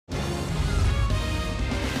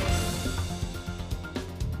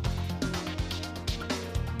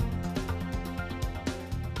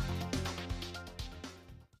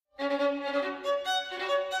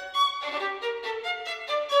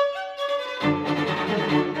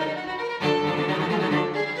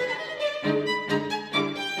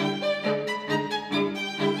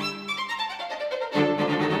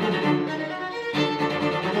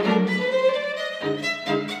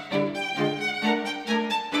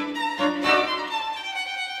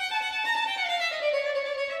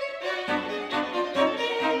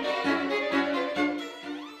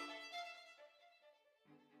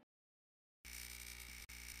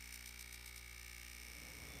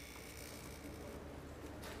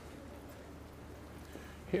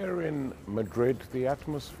Here in Madrid, the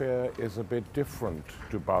atmosphere is a bit different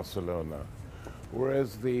to Barcelona.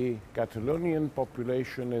 Whereas the Catalonian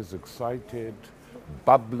population is excited,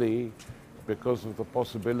 bubbly, because of the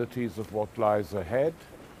possibilities of what lies ahead,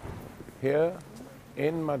 here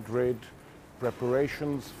in Madrid,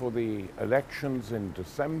 preparations for the elections in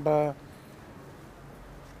December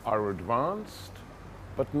are advanced,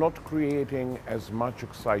 but not creating as much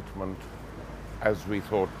excitement as we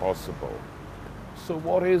thought possible. So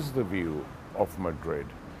what is the view of Madrid?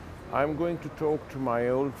 I'm going to talk to my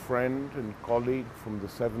old friend and colleague from the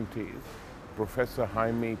 70s, Professor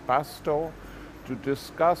Jaime Pastor, to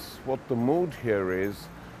discuss what the mood here is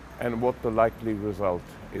and what the likely result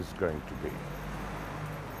is going to be.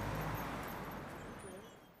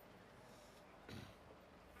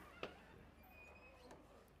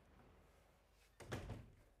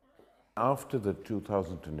 After the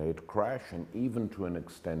 2008 crash, and even to an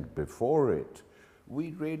extent before it,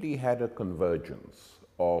 we really had a convergence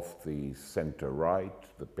of the center-right,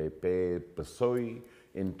 the PP, PSOE,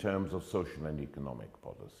 in terms of social and economic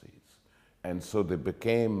policies. And so they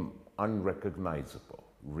became unrecognizable,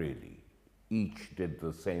 really. Each did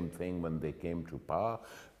the same thing when they came to power.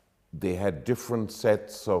 They had different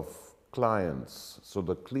sets of clients, so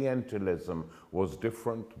the clientelism was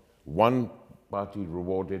different. One party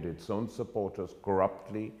rewarded its own supporters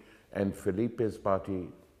corruptly, and Felipe's party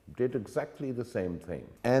did exactly the same thing.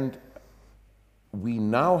 And we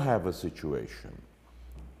now have a situation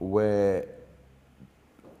where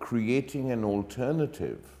creating an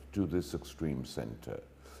alternative to this extreme center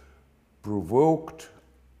provoked,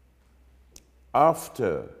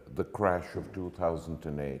 after the crash of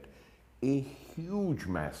 2008, a huge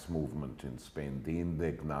mass movement in Spain, the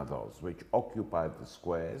Indignados, which occupied the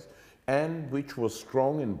squares and which was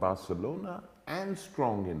strong in Barcelona and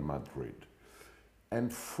strong in Madrid. And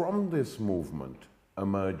from this movement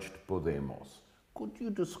emerged Podemos. Could you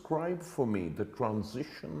describe for me the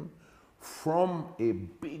transition from a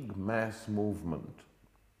big mass movement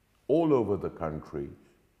all over the country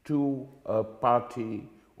to a party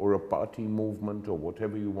or a party movement or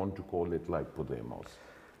whatever you want to call it, like Podemos?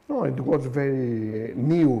 No, it was very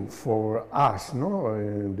new for us. No,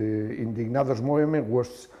 the Indignados movement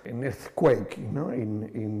was an earthquake,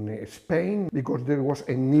 in Spain, because there was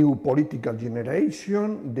a new political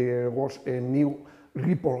generation, there was a new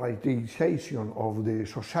repoliticization of the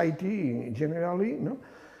society generally,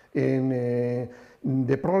 and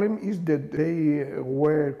the problem is that they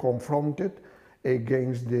were confronted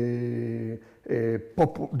against the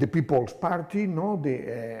People's Party,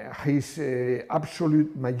 his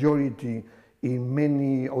absolute majority in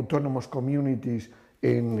many autonomous communities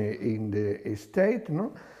in the state,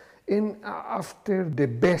 and after the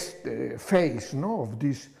best phase of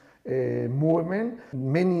this movement,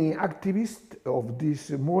 many activists of this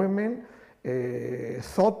movement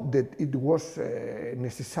thought that it was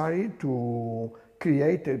necessary to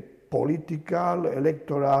create a political,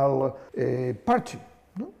 electoral party.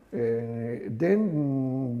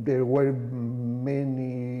 Then there were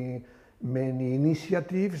many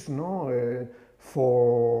initiatives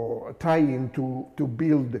for trying to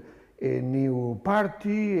build a new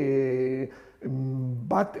party,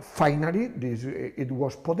 but finally it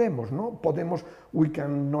was Podemos. Podemos, we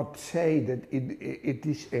cannot say that it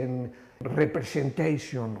is a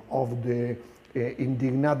representation of the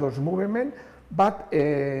Indignados movement, but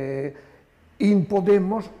in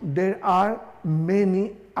Podemos there are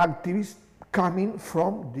many activists coming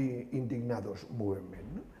from the Indignados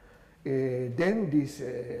movement. Then this,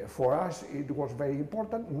 for us, it was very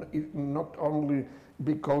important, not only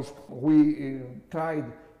because we tried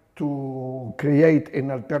to create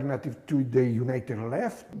an alternative to the United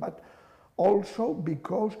Left, but also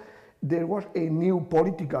because there was a new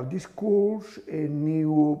political discourse, a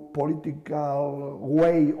new political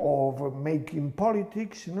way of making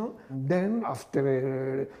politics. Then,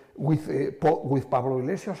 after with Pablo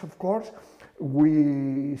Iglesias, of course,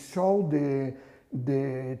 we saw the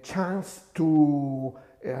chance to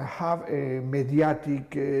have a mediatic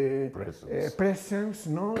presence,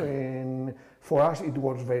 and for us it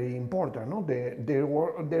was very important. There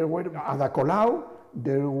were Ada Colau,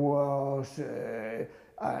 there was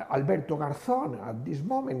Alberto Garzón. At this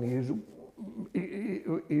moment,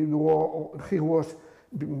 he was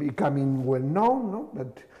becoming well known,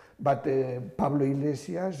 but Pablo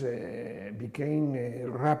Iglesias became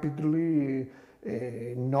rapidly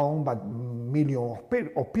known by millions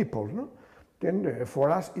of people. Then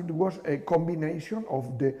for us it was a combination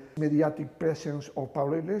of the mediatic presence of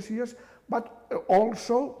Pablo Iglesias, but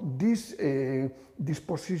also this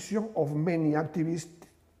disposition of many activists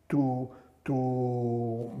to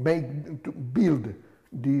build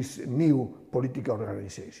this new political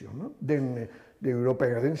organization. No? Then the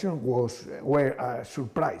European elections were a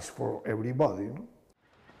surprise for everybody. No?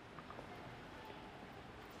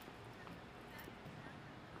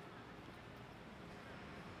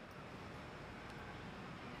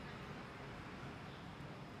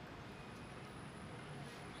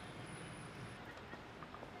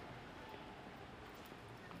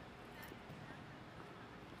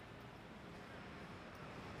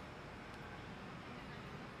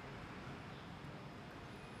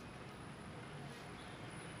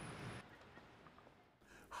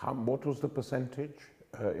 What was the percentage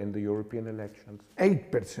in the European elections?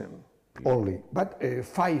 8% only, but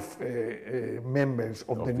five members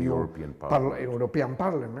of the new European Parliament. European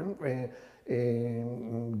Parliament.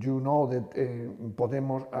 You know that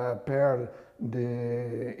Podemos appeared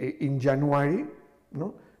in January,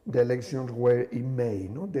 no? The elections were in May.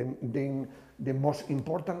 No? Then the most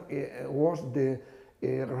important was the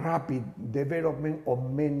rapid development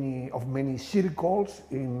of many circles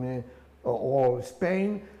in all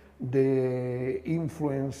Spain, the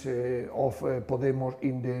influence of Podemos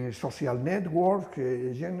in the social network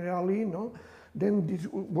generally, no? Then this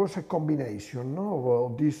was a combination, no,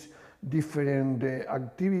 of these different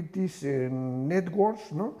activities and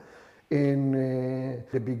networks, no? In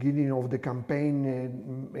the beginning of the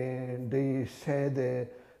campaign, they said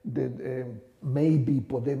that maybe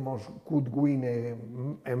Podemos could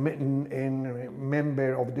win a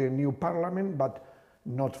member of the new parliament, but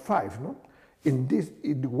not five. No? In this,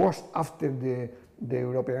 it was after the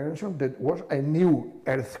European election that was a new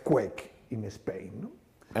earthquake in Spain. No?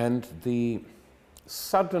 And the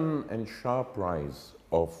sudden and sharp rise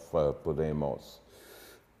of Podemos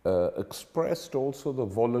expressed also the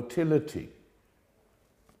volatility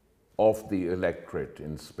of the electorate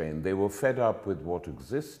in Spain. They were fed up with what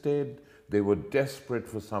existed, they were desperate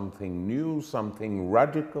for something new, something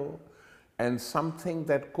radical, and something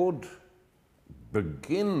that could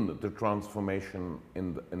begin the transformation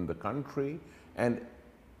in the country and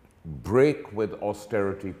break with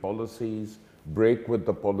austerity policies, break with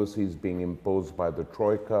the policies being imposed by the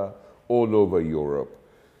Troika all over Europe.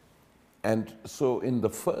 And so in the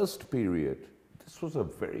first period, this was a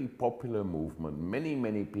very popular movement.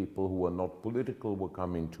 Many people who were not political were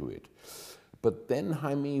coming to it. But then,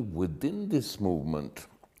 Jaime, within this movement,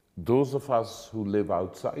 those of us who live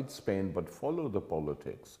outside Spain but follow the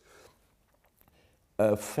politics,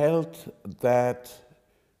 felt that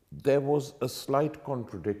there was a slight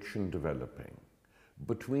contradiction developing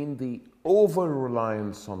between the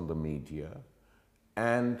over-reliance on the media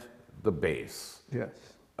and the base. Yes.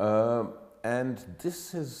 And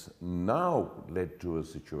this has now led to a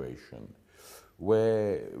situation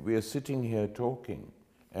where we are sitting here talking,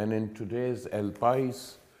 and in today's El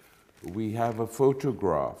País, we have a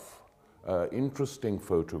photograph, interesting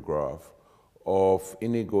photograph, of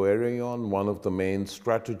Inigo Errejón, one of the main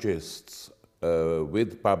strategists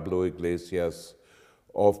with Pablo Iglesias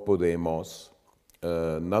of Podemos,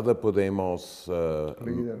 another Podemos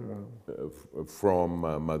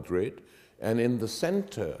from Madrid, and in the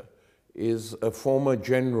center is a former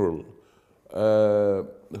general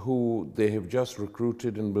who they have just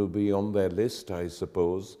recruited and will be on their list, I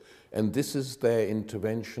suppose, and this is their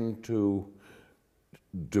intervention to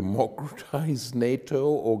democratize NATO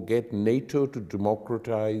or get NATO to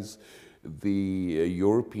democratize the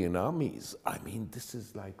European armies. I mean, this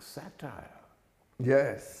is like satire.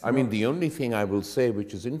 Yes. I mean, the only thing I will say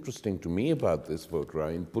which is interesting to me about this vote,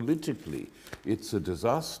 Ryan, politically, it's a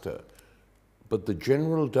disaster. But the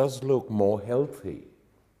general does look more healthy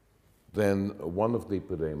than one of the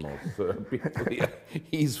Podemos people. Yeah,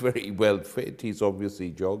 he's very well fit, he's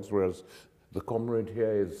obviously jogs, whereas the comrade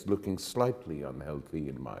here is looking slightly unhealthy,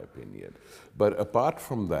 in my opinion. But apart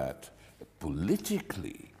from that,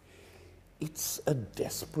 politically, it's a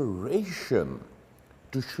desperation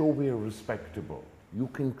to show we are respectable. You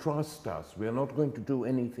can trust us. We are not going to do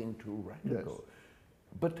anything too radical. Yes.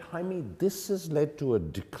 But Jaime, this has led to a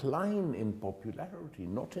decline in popularity,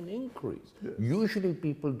 not an increase. Yes. Usually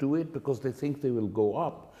people do it because they think they will go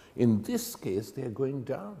up. In this case, they're going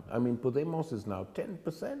down. I mean, Podemos is now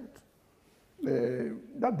 10%.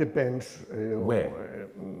 That depends. Where?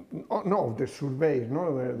 No, the surveys,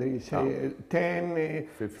 no? They say 10,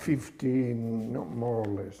 15, no, more or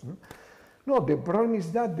less. No? No, the problem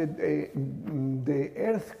is that the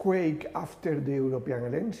earthquake after the European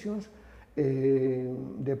elections,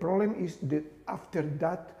 the problem is that after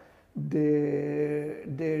that there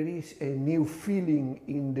is a new feeling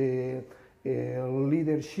in the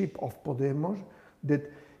leadership of Podemos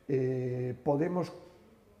that Podemos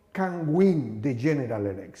can win the general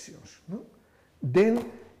elections. No?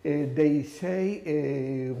 Then they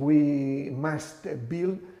say we must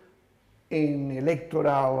build an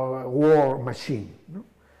electoral war machine. No?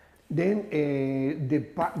 Then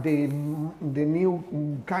the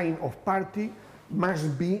new kind of party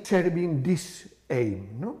must be serving this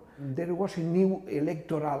aim. No? There was a new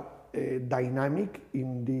electoral dynamic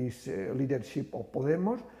in this leadership of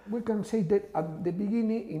Podemos. We can say that at the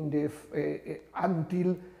beginning,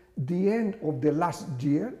 until the end of the last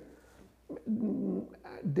year,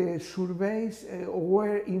 the surveys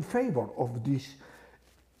were in favor of this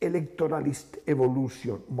electoralist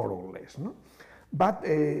evolution, more or less. No? But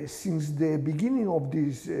since the beginning of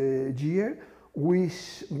this year, we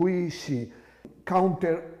see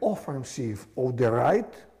counter-offensive of the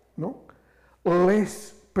right, no?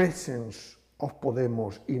 Less presence of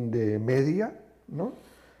Podemos in the media, no?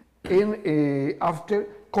 And after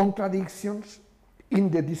contradictions in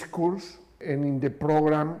the discourse and in the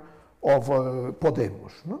program of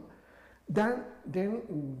Podemos. No? Then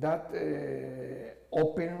that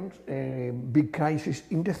opens a big crisis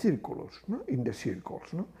in the circles. No? In the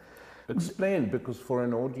circles. No? Explain, because for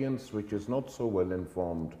an audience which is not so well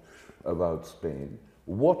informed about Spain,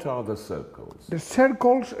 what are the circles? The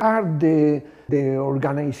circles are the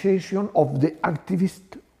organization of the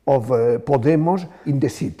activists of Podemos in the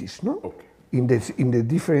cities, no? Okay. In the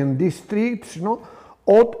different districts, no?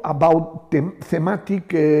 Or about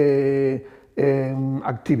thematic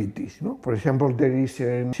activities. No? For example, there is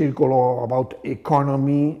a circle about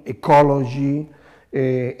economy, ecology,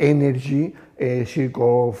 energy, a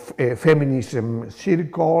circle, feminism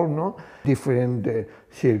circle, no? Different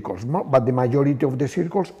circles. No? But the majority of the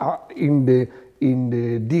circles are in the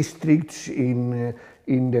districts, in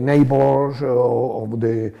the neighbors of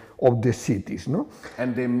the cities. No?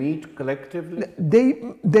 And they meet collectively?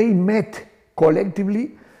 They met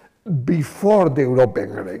collectively before the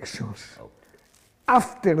European elections. Okay.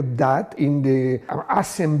 After that, in the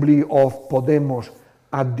assembly of Podemos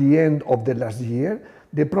at the end of the last year,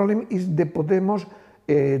 the problem is the Podemos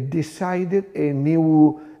decided a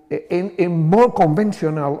new, a more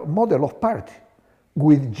conventional model of party,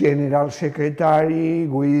 with general secretary,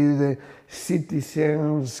 with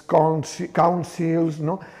citizens councils.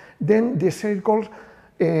 No? Then the circles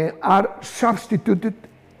are substituted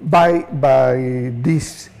by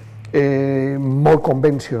this more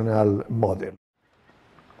conventional model.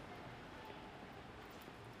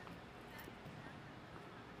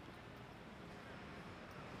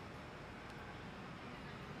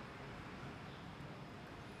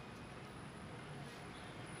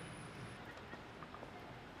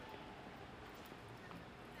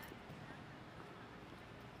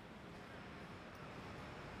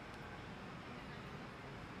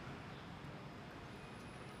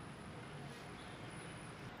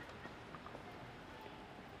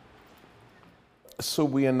 So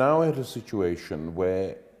we are now at a situation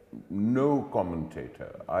where no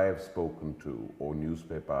commentator I have spoken to or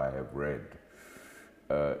newspaper I have read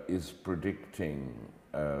is predicting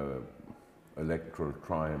electoral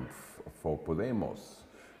triumph for Podemos.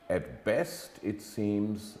 At best, it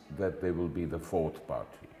seems that they will be the fourth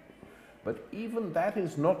party. But even that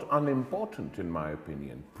is not unimportant, in my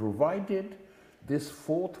opinion, provided this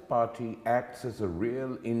fourth party acts as a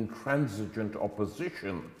real intransigent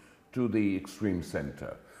opposition to the extreme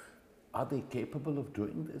center. Are they capable of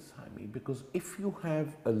doing this, Jaime? Because if you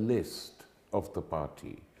have a list of the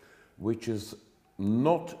party which is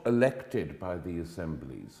not elected by the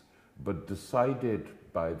assemblies, but decided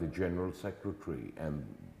by the General Secretary and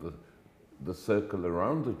the circle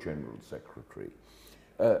around the General Secretary,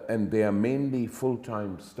 and they are mainly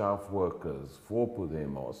full-time staff workers for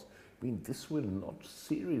Podemos, I mean, this will not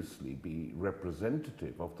seriously be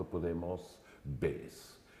representative of the Podemos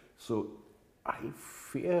base. So I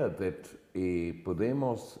fear that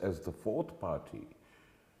Podemos as the fourth party,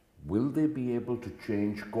 will they be able to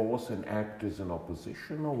change course and act as an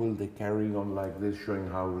opposition, or will they carry on like this, showing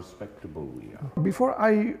how respectable we are? Before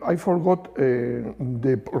I forgot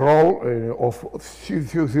the role of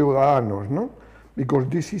Ciudadanos, no? Because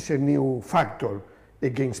this is a new factor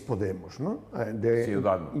against Podemos. No?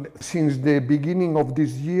 Since the beginning of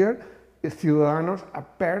this year, Ciudadanos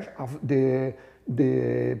appears of the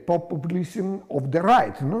populism of the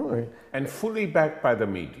right, no? And fully backed by the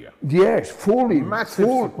media. Yes, fully,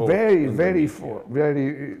 very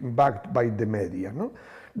backed by the media, no?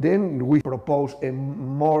 Then we propose a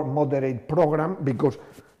more moderate program because,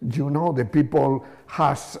 you know, the people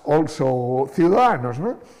has also Ciudadanos,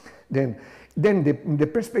 no? Then the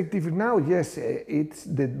perspective now, yes, it's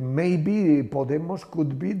that maybe Podemos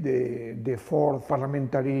could be the fourth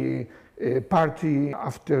parliamentary party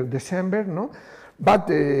after December, no?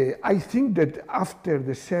 But I think that after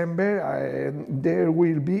December there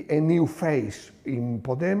will be a new phase in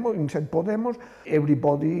Podemos, inside Podemos.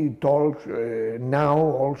 Everybody talks now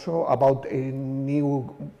also about a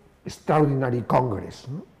new extraordinary Congress.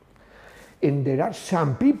 No? And there are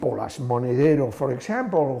some people, as Monedero, for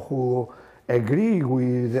example, who agree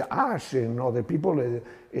with us and other people.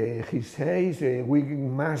 He says we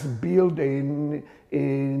must build a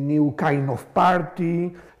new kind of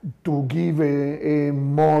party to give a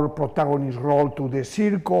more protagonist role to the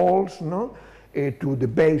circles, no? To the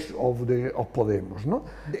base of Podemos. No?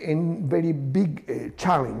 And very big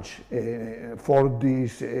challenge for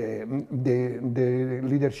this, the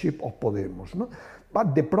leadership of Podemos. No?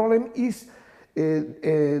 But the problem is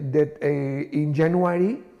that in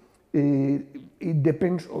January, it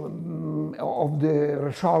depends on of the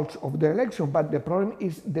results of the election, but the problem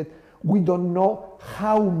is that we don't know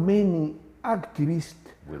how many activists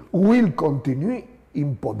will continue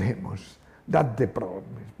in Podemos. That's the problem,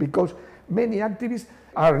 because many activists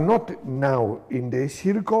are not now in the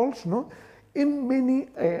circles, no? And many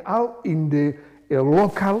are in the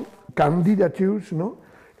local candidatures, no?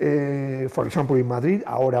 For example, in Madrid,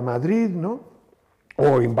 ahora Madrid, no?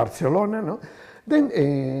 Or in Barcelona, no? Then,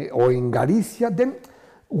 or in Galicia, then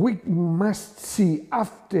we must see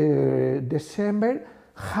after December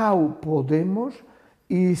how Podemos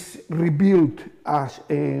is rebuilt as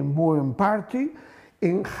a moving party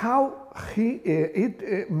and how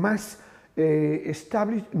it must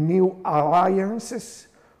establish new alliances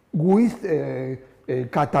with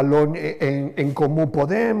Catalonia, en Comú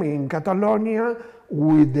Podem in Catalonia,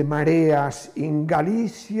 with the Mareas in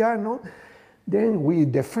Galicia, no? Then we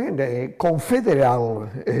defend a confederal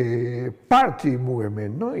party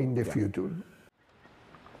movement, no, in the future.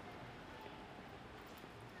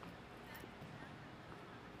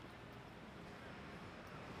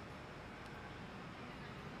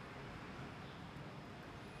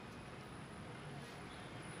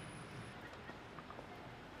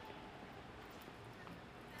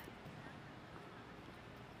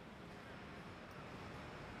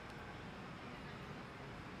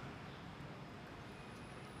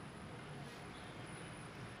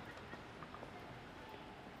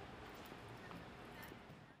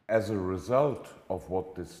 As a result of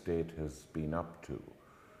what this state has been up to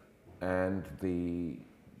and the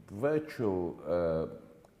virtual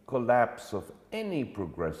collapse of any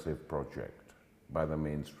progressive project by the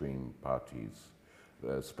mainstream parties,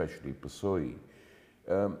 especially PSOE,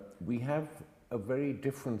 we have a very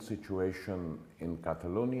different situation in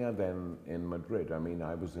Catalonia than in Madrid. I mean,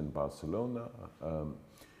 I was in Barcelona,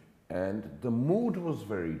 and the mood was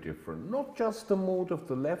very different. Not just the mood of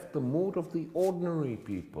the left, the mood of the ordinary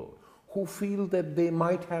people who feel that they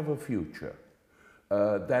might have a future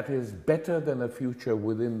that is better than a future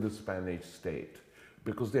within the Spanish state,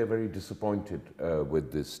 because they're very disappointed with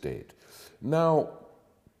this state. Now,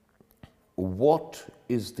 what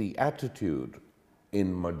is the attitude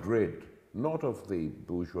in Madrid, not of the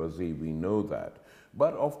bourgeoisie, we know that,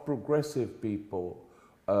 but of progressive people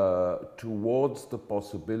towards the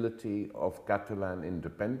possibility of Catalan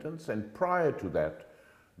independence, and prior to that,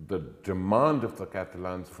 the demand of the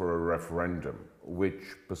Catalans for a referendum,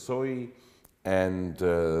 which PSOE and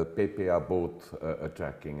PP are both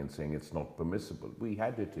attacking and saying it's not permissible. We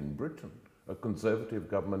had it in Britain. A conservative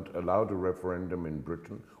government allowed a referendum in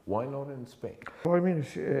Britain. Why not in Spain? What I mean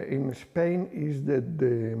in Spain is that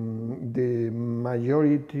the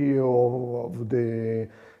majority of the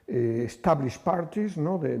established parties,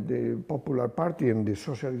 no, the Popular Party and the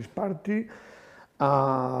Socialist Party,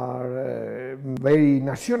 are very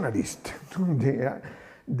nationalist.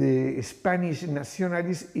 The Spanish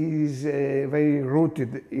nationalist is very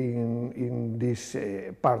rooted in these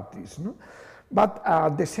parties. No? But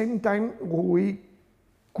at the same time, we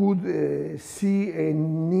could see a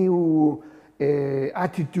new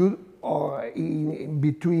attitude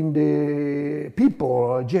between the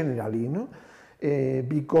people generally, no?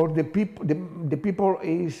 Because the people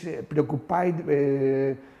is preoccupied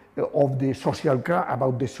of the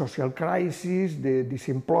about the social crisis,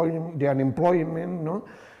 the unemployment, no?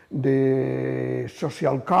 The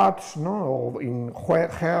social cuts, no? In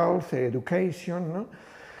health, education. No?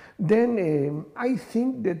 Then I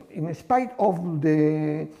think that in spite of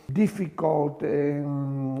the difficult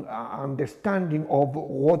understanding of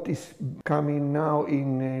what is coming now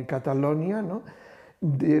in Catalonia, no?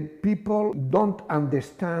 The people don't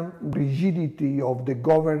understand rigidity of the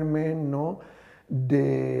government, no?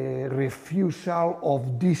 The refusal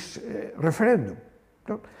of this referendum.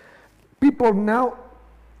 No? People now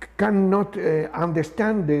cannot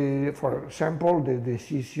understand, for example, the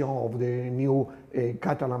decision of the new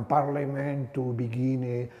Catalan parliament to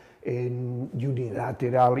begin a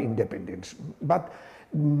unilateral independence. But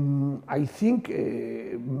I think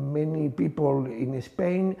many people in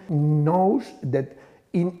Spain knows that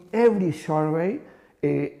in every survey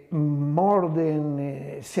more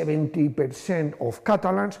than 70% of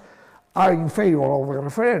Catalans are in favor of a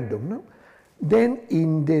referendum. No? Then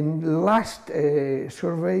in the last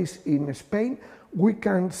surveys in Spain, we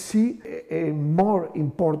can see a more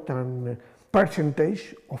important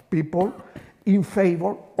percentage of people in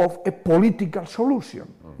favor of a political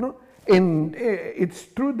solution. No? And it's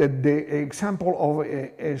true that the example of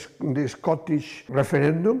the Scottish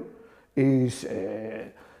referendum is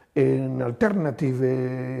an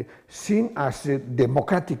alternative seen as a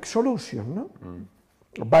democratic solution. No?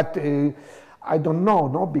 But I don't know,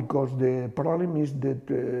 no, because the problem is that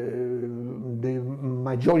the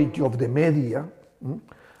majority of the media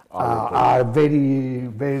are very,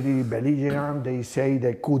 very belligerent. They say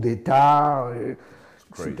the coup d'etat.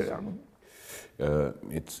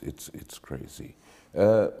 It's crazy.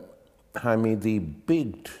 Jaime, the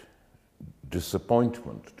big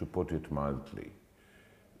disappointment, to put it mildly,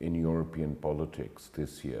 in European politics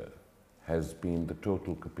this year has been the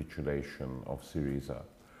total capitulation of Syriza.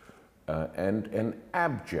 And an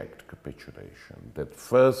abject capitulation, that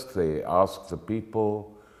first they ask the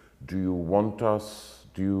people, do you want us,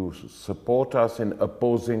 do you support us in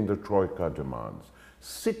opposing the Troika demands?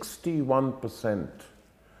 61%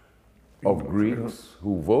 of Greeks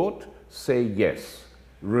who vote say yes,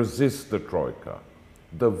 resist the Troika.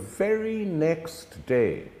 The very next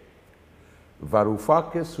day,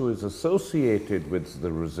 Varoufakis, who is associated with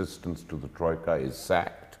the resistance to the Troika, is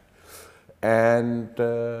sacked, and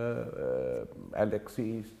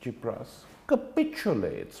Alexis Tsipras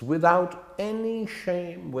capitulates without any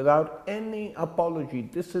shame, without any apology.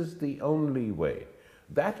 This is the only way.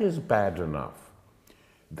 That is bad enough.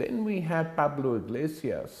 Then we had Pablo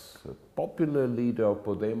Iglesias, a popular leader of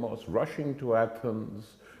Podemos, rushing to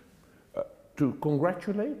Athens to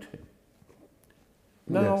congratulate him.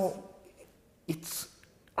 Now, yes.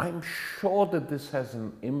 I'm sure that this has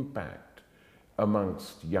an impact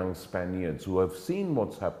amongst young Spaniards who have seen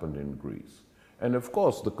what's happened in Greece. And of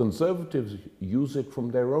course, the conservatives use it from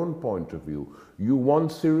their own point of view. You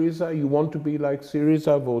want Syriza, you want to be like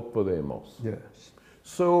Syriza, vote Podemos. Yes.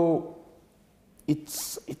 So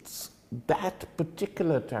it's that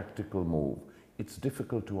particular tactical move, it's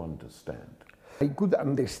difficult to understand. I could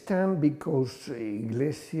understand because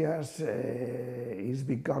Iglesias is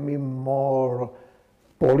becoming more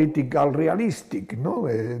political realistic, no?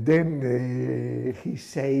 Then he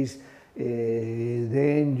says,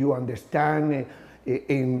 then you understand,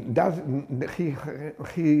 and that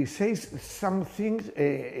he says some things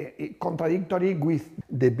contradictory with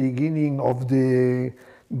the beginning of his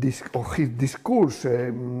discourse,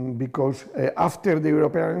 because after the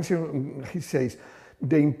European election, he says,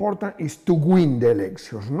 the important is to win the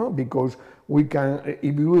elections, no? Because we can,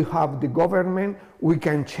 if we have the government, we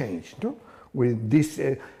can change, no? With this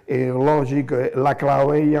logic,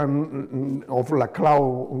 Laclauian of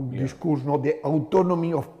Laclau discourse, no? The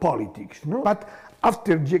autonomy of politics, no? But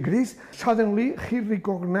after Greece, suddenly he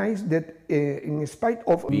recognized that in spite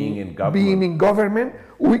of being in government,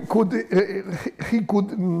 we could, he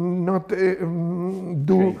could not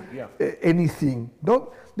do anything.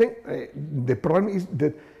 No? Then the problem is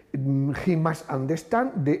that he must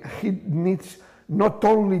understand that he needs not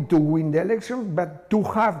only to win the election, but to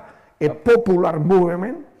have a popular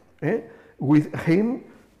movement with him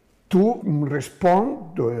to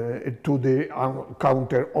respond to the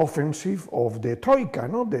counter-offensive of the Troika.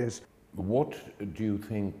 No? What do you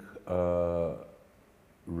think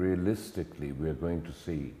realistically we're going to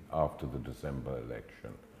see after the December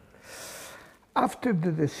election? After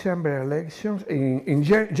the December elections, in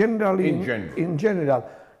general,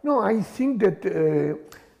 no, I think that the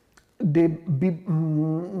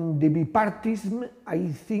bipartism, I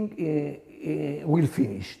think, will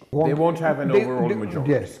finish. They won't have an overall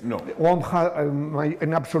majority. Yes, no. Won't have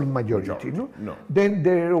an absolute majority. No? No. Then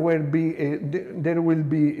there will be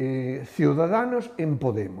Ciudadanos and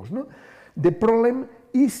Podemos. No? The problem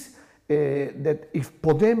is that if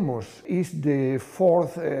Podemos is the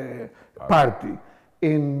fourth party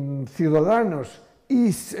and Ciudadanos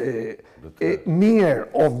is near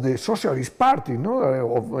of the Socialist Party, no?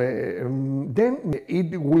 Then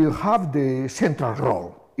it will have the central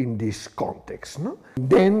role in this context. No?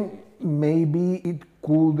 Then maybe it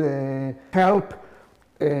could help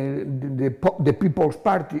the People's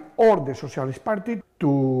Party or the Socialist Party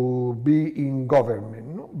to be in government.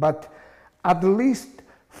 No? But at least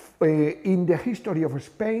in the history of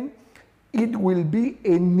Spain, it will be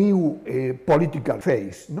a new political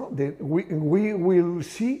phase. No? We will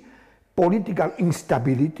see political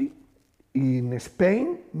instability in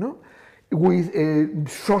Spain, no? With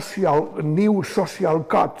new social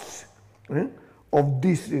cuts of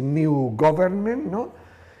this new government, no?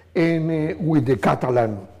 And with the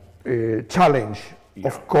Catalan challenge,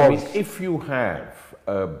 of course. I mean, if you have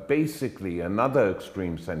basically another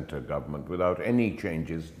extreme center government without any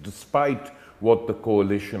changes, despite what the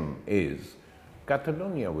coalition is,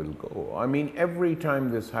 Catalonia will go. I mean, every time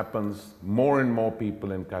this happens, more and more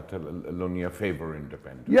people in Catalonia favor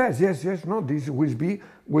independence. Yes. No, this will be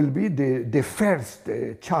the first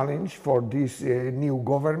challenge for this new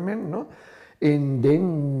government. No, and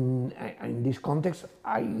then in this context,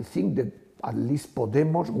 I think that at least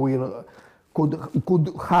Podemos could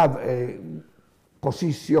have a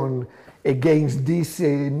position against this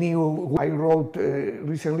new, I wrote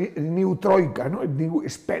recently, new troika, no? New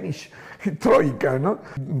Spanish troika, no?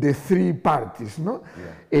 The three parties, no?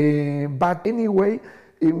 Yeah. But anyway,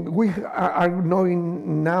 we are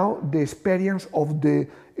knowing now the experience of the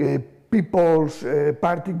People's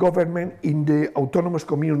Party government in the autonomous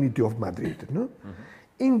community of Madrid, no?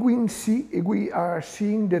 And we are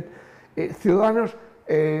seeing that Ciudadanos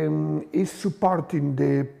is supporting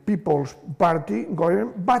the People's Party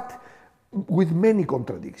government, but with many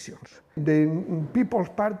contradictions. The People's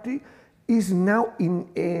Party is now in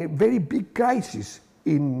a very big crisis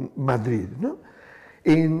in Madrid. No?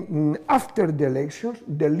 And after the elections,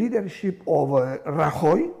 the leadership of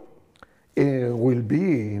Rajoy will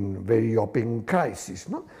be in very open crisis.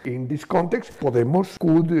 No? In this context, Podemos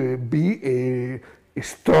could be a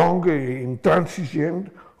strong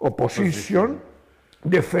intransigent opposition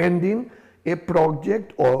defending a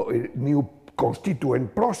project or a new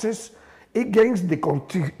constituent process against the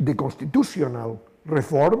constitutional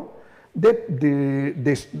reform that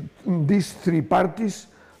these three parties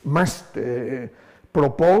must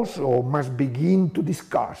propose or must begin to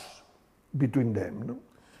discuss between them. No?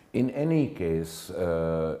 In any case,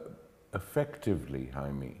 effectively,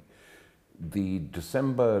 Jaime, the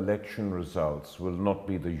December election results will not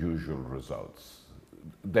be the usual results.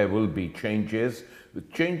 There will be changes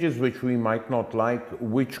which we might not like,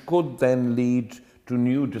 which could then lead to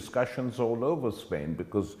new discussions all over Spain,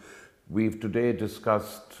 because we've today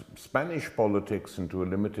discussed Spanish politics and to a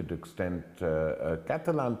limited extent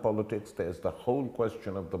Catalan politics. There's the whole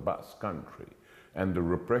question of the Basque country and the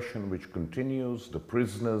repression which continues, the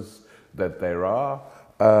prisoners that there are.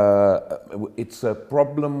 It's a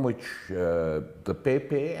problem which the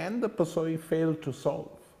PP and the PSOE failed to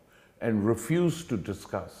solve and refused to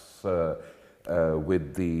discuss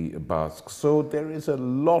with the Basques. So there is a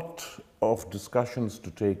lot of discussions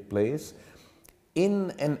to take place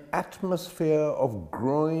in an atmosphere of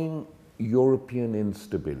growing European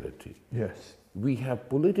instability. Yes. We have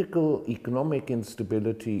political, economic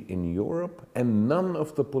instability in Europe, and none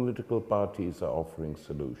of the political parties are offering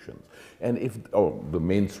solutions. And the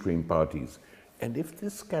mainstream parties. And if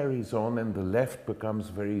this carries on and the left becomes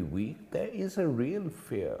very weak, there is a real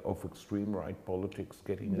fear of extreme right politics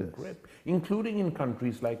getting a grip, including in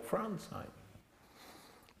countries like France.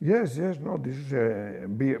 Yes, no, this is a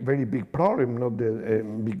very big problem,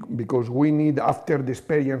 because we need, after the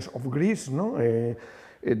experience of Greece,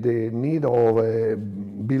 the need of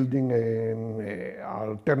building an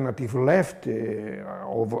alternative left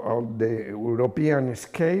of the European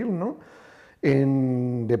scale,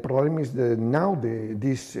 And the problem is that now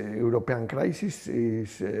this European crisis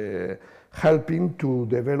is helping to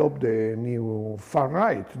develop the new far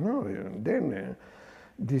right. And then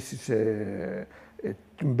this is a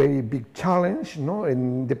very big challenge.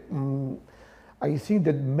 And I think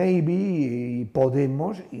that maybe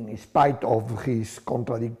Podemos, in spite of his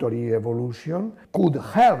contradictory evolution, could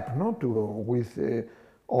help with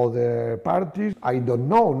other parties. I don't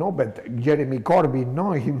know, but Jeremy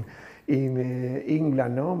Corbyn, in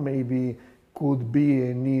England, maybe could be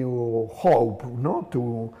a new hope,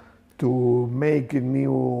 to make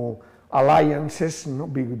new alliances,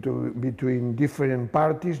 between different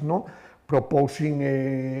parties, proposing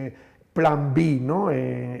a plan B,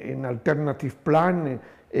 an alternative plan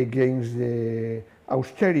against the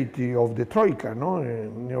austerity of the Troika,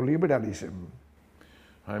 neoliberalism.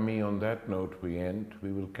 Jaime, on that note we end.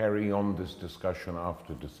 We will carry on this discussion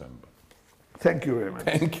after December. Thank you very much.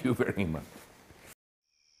 Thank you very much.